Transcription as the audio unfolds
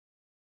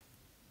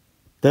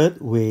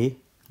Third way,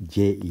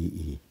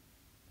 JEE.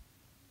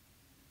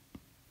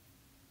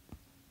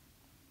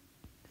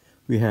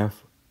 We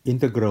have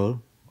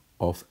integral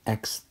of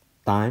x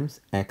times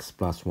x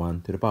plus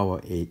 1 to the power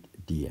 8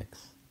 dx.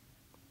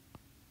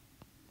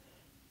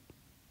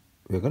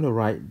 We're going to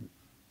write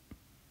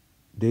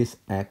this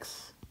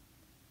x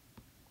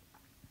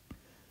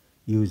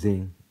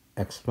using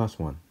x plus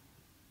 1.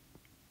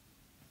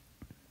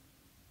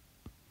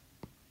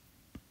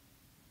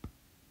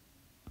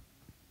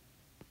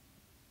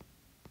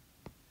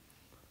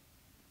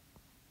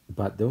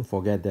 But don't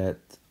forget that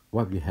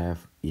what we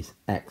have is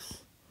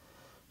x.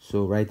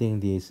 So writing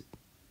this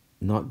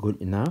not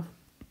good enough.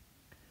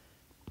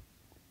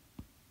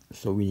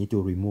 So we need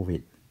to remove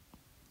it.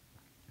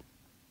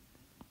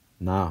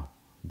 Now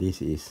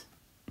this is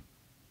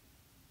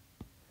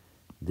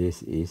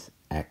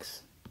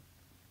x.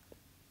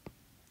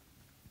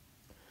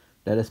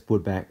 Let us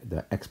put back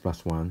the x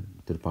plus 1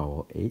 to the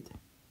power 8.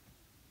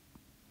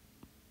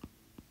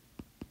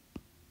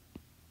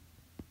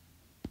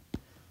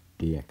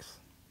 Dx.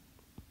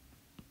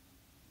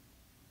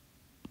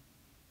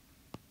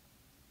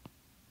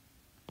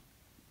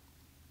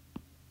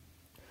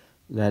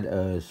 Let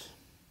us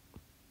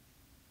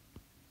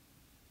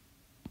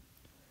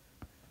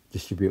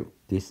distribute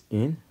this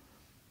in.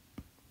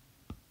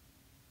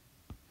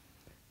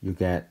 You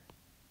get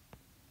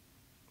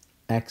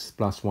x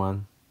plus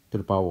 1 to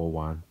the power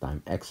 1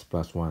 times x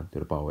plus 1 to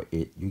the power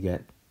 8. You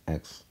get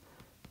x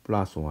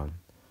plus 1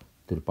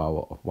 to the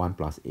power of 1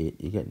 plus 8.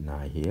 You get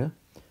 9 here.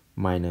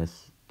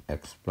 Minus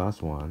x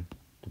plus 1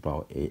 to the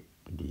power 8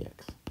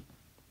 dx.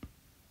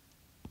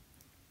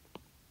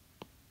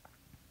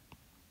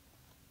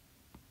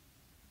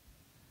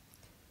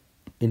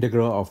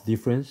 Integral of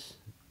difference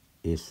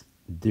is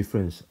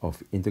difference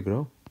of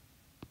integral.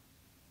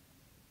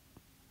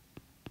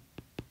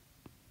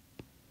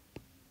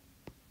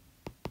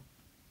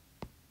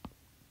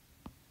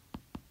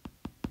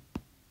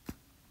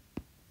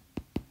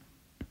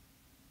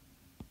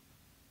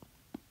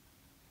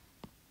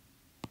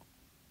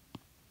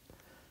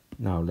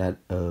 Now let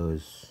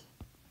us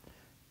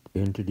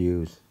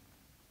introduce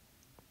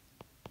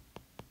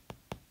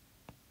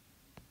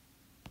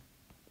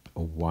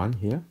a 1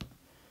 here,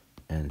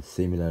 and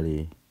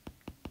similarly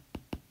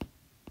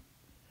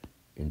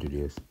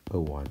introduce a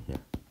 1 here.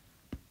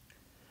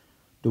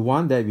 The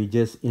one that we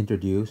just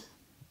introduced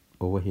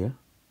over here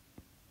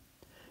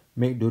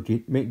make no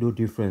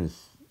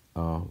difference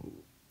when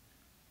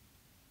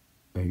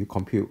you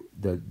compute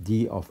the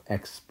d of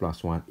x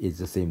plus 1 is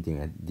the same thing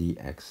as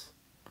dx.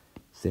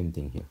 Same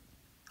thing here.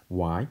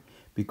 Why?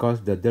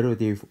 Because the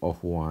derivative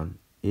of 1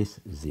 is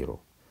 0.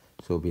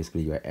 So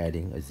basically you are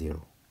adding a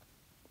 0.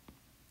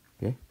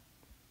 Okay.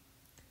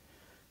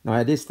 Now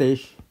at this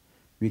stage,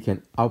 we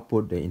can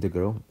output the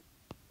integral.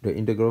 The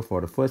integral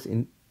for the first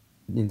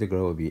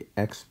integral will be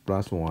x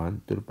plus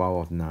 1 to the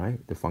power of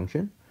 9, the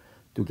function.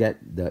 To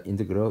get the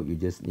integral, you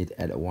just need to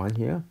add a 1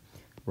 here.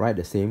 Write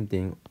the same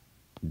thing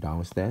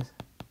downstairs.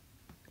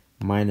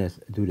 Minus,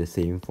 do the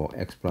same for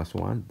x plus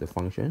 1, the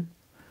function,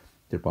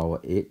 to the power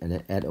 8, and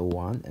then add a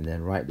 1, and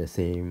then write the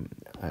same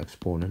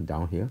exponent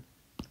down here,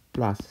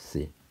 plus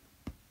c.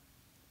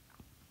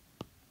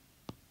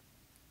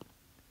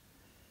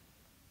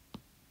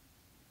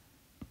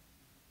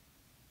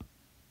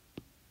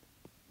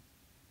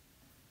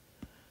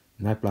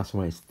 Nine plus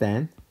 1 is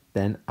 10,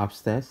 10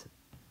 upstairs,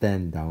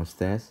 10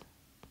 downstairs.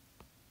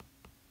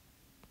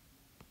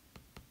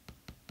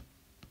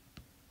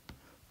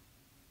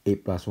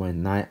 Eight plus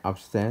 1, 9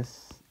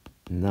 upstairs,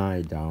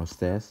 9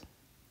 downstairs.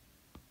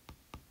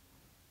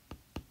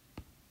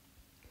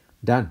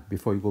 Done.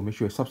 Before you go, make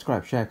sure you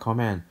subscribe, share,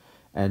 comment,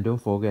 and don't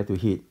forget to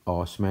hit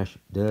or smash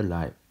the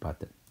like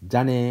button.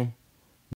 Done.